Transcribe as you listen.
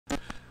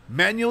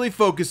Manually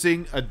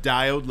focusing a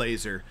diode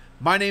laser.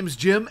 My name's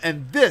Jim,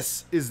 and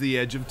this is the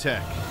Edge of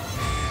Tech.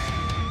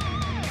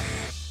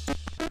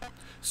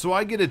 So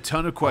I get a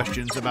ton of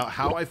questions about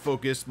how I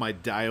focus my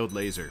diode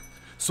laser.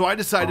 So I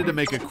decided to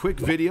make a quick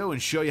video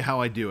and show you how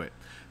I do it.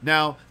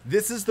 Now,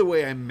 this is the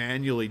way I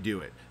manually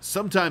do it.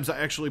 Sometimes I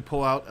actually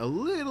pull out a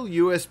little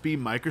USB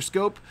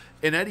microscope,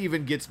 and that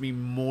even gets me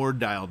more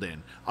dialed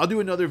in. I'll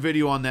do another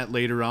video on that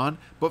later on,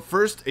 but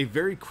first, a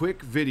very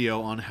quick video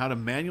on how to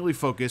manually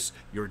focus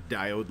your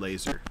diode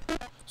laser.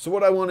 So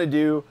what I want to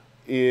do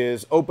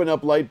is open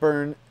up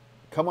Lightburn,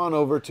 come on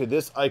over to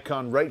this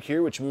icon right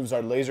here, which moves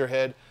our laser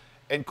head,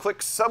 and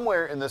click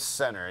somewhere in the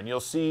center, and you'll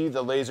see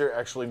the laser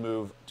actually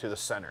move to the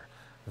center.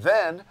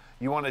 Then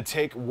you want to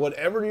take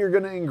whatever you're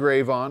going to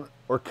engrave on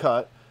or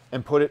cut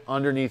and put it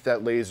underneath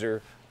that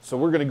laser. So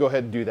we're going to go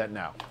ahead and do that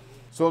now.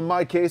 So in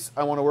my case,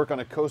 I want to work on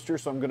a coaster,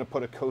 so I'm going to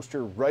put a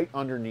coaster right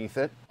underneath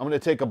it. I'm going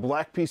to take a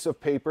black piece of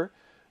paper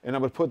and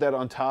I'm going to put that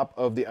on top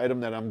of the item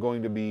that I'm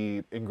going to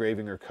be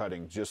engraving or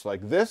cutting, just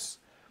like this.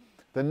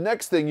 The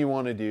next thing you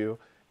want to do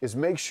is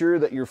make sure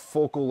that your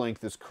focal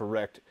length is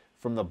correct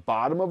from the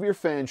bottom of your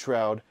fan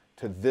shroud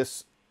to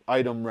this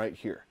item right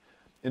here.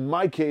 In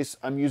my case,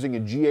 I'm using a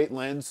G8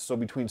 lens, so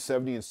between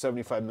 70 and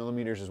 75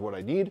 millimeters is what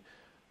I need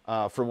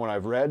from what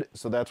I've read.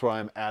 So that's where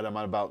I'm at. I'm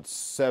at about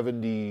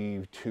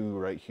 72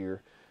 right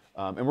here.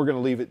 And we're going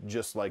to leave it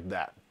just like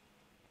that.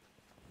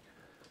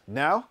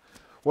 Now,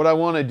 what I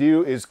want to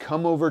do is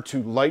come over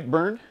to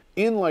Lightburn.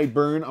 In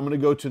Lightburn, I'm going to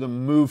go to the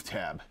Move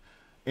tab.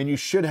 And you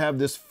should have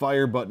this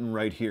fire button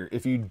right here.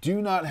 If you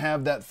do not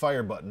have that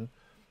fire button,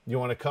 you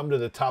want to come to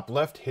the top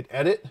left, hit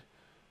Edit,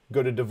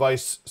 go to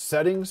Device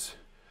Settings,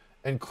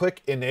 and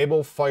click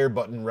Enable Fire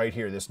button right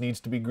here. This needs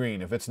to be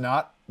green. If it's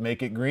not,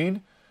 make it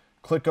green.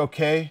 Click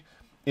OK.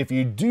 If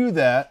you do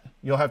that,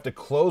 you'll have to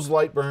close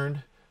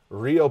Lightburn,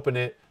 reopen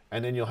it,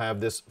 and then you'll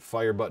have this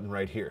fire button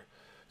right here.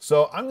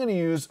 So I'm going to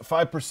use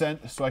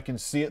 5% so I can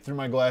see it through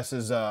my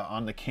glasses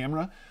on the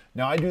camera.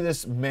 Now I do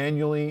this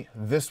manually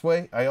this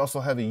way. I also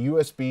have a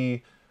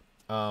USB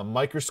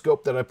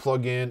microscope that I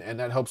plug in, and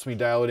that helps me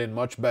dial it in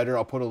much better.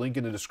 I'll put a link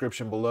in the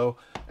description below,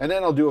 and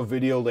then I'll do a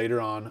video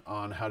later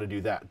on how to do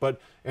that.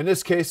 But in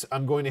this case,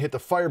 I'm going to hit the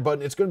fire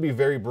button. It's going to be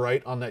very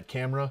bright on that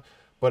camera,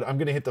 but I'm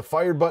going to hit the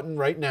fire button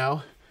right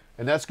now,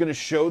 and that's going to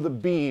show the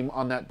beam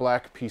on that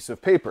black piece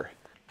of paper.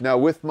 Now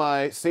with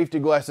my safety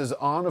glasses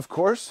on, of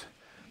course,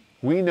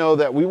 we know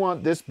that we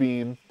want this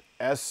beam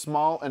as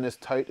small and as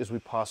tight as we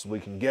possibly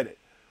can get it.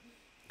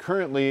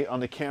 Currently on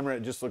the camera,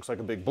 it just looks like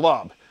a big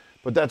blob.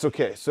 But that's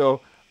okay.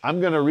 So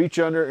I'm going to reach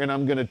under and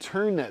I'm going to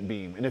turn that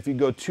beam. And if you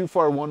go too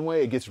far one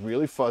way, it gets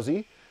really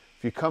fuzzy.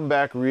 If you come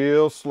back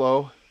real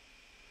slow,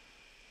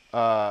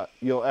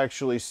 you'll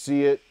actually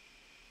see it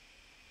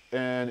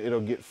and it'll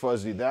get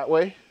fuzzy that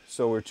way.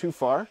 So we're too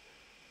far.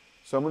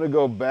 So I'm going to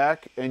go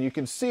back and you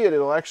can see it.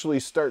 It'll actually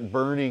start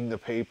burning the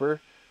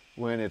paper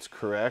when it's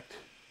correct.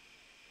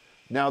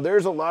 Now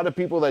there's a lot of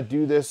people that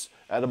do this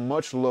at a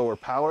much lower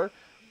power.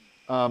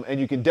 And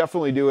you can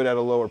definitely do it at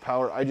a lower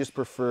power. I just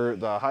prefer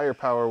the higher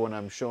power when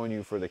I'm showing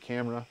you for the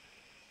camera.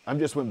 I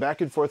just went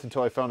back and forth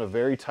until I found a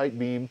very tight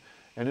beam.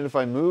 And then if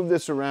I move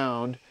this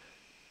around,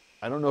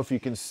 I don't know if you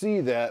can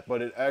see that,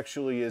 but it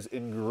actually is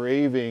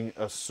engraving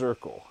a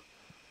circle.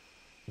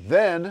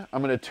 Then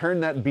I'm going to turn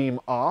that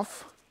beam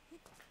off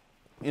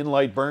in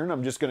Lightburn.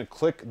 I'm just going to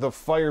click the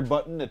fire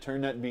button to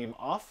turn that beam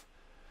off.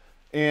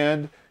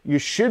 And you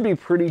should be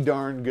pretty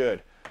darn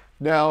good.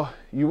 Now,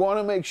 you want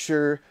to make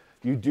sure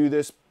you do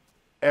this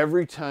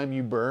every time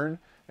you burn,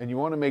 and you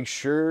want to make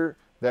sure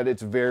that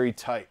it's very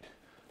tight.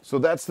 So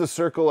that's the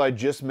circle I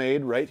just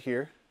made right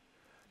here.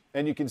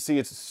 And you can see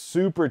it's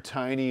super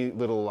tiny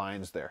little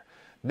lines there.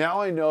 Now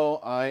I know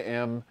I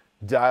am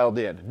dialed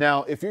in.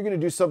 Now, if you're going to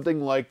do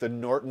something like the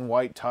Norton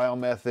white tile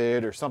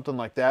method or something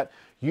like that,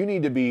 you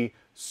need to be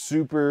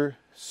super,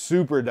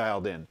 super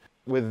dialed in.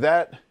 With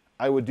that,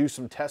 I would do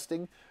some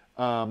testing.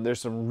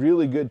 There's some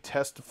really good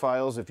test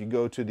files if you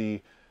go to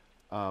the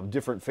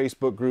different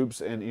Facebook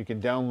groups, and you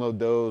can download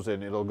those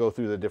and it'll go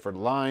through the different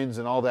lines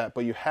and all that,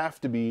 but you have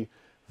to be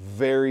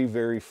very,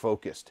 very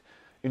focused.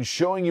 In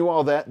showing you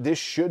all that, this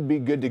should be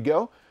good to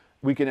go.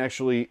 We can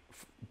actually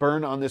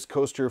burn on this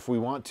coaster if we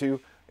want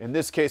to. In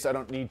this case, I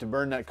don't need to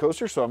burn that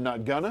coaster, so I'm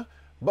not gonna,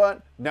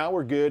 but now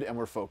we're good and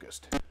we're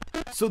focused.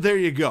 So there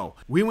you go.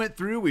 We went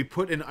through, we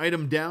put an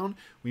item down,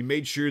 we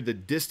made sure the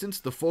distance,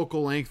 the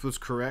focal length was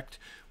correct.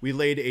 We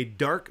laid a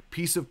dark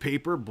piece of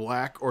paper,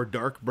 black or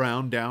dark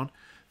brown, down.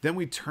 Then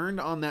we turned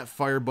on that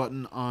fire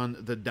button on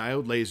the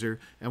diode laser,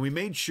 and we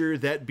made sure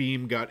that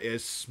beam got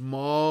as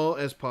small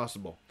as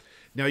possible.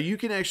 Now you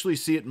can actually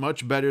see it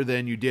much better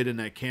than you did in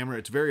that camera.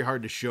 It's very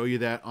hard to show you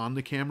that on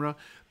the camera,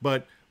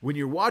 but when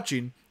you're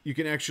watching, you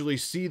can actually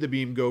see the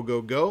beam go,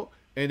 go, go.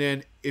 And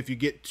then if you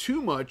get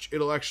too much,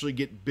 it'll actually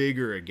get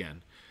bigger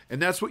again.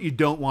 And that's what you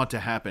don't want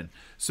to happen.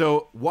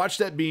 So watch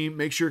that beam,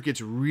 make sure it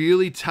gets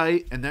really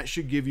tight, and that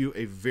should give you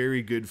a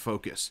very good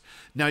focus.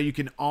 Now you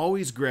can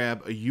always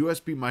grab a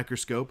USB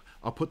microscope.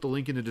 I'll put the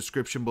link in the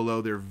description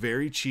below. They're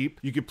very cheap.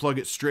 You can plug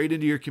it straight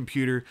into your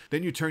computer.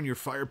 Then you turn your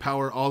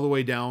firepower all the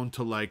way down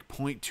to like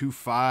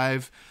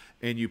 0.25,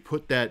 and you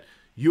put that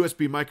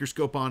USB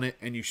microscope on it,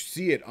 and you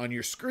see it on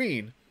your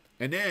screen,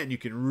 and then you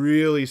can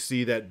really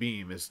see that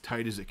beam as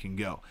tight as it can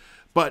go.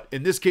 But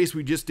in this case,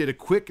 we just did a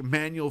quick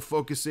manual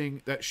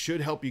focusing that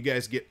should help you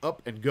guys get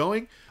up and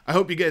going. I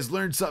hope you guys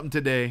learned something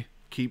today.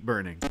 Keep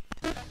burning.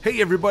 Hey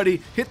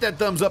everybody, hit that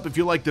thumbs up if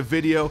you liked the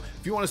video.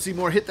 If you want to see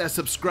more, hit that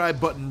subscribe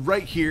button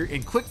right here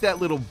and click that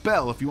little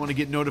bell if you want to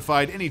get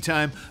notified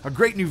anytime a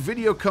great new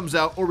video comes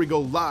out or we go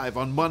live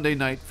on Monday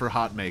night for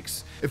hot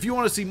makes. If you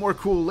want to see more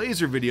cool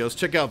laser videos,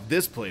 check out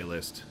this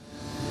playlist.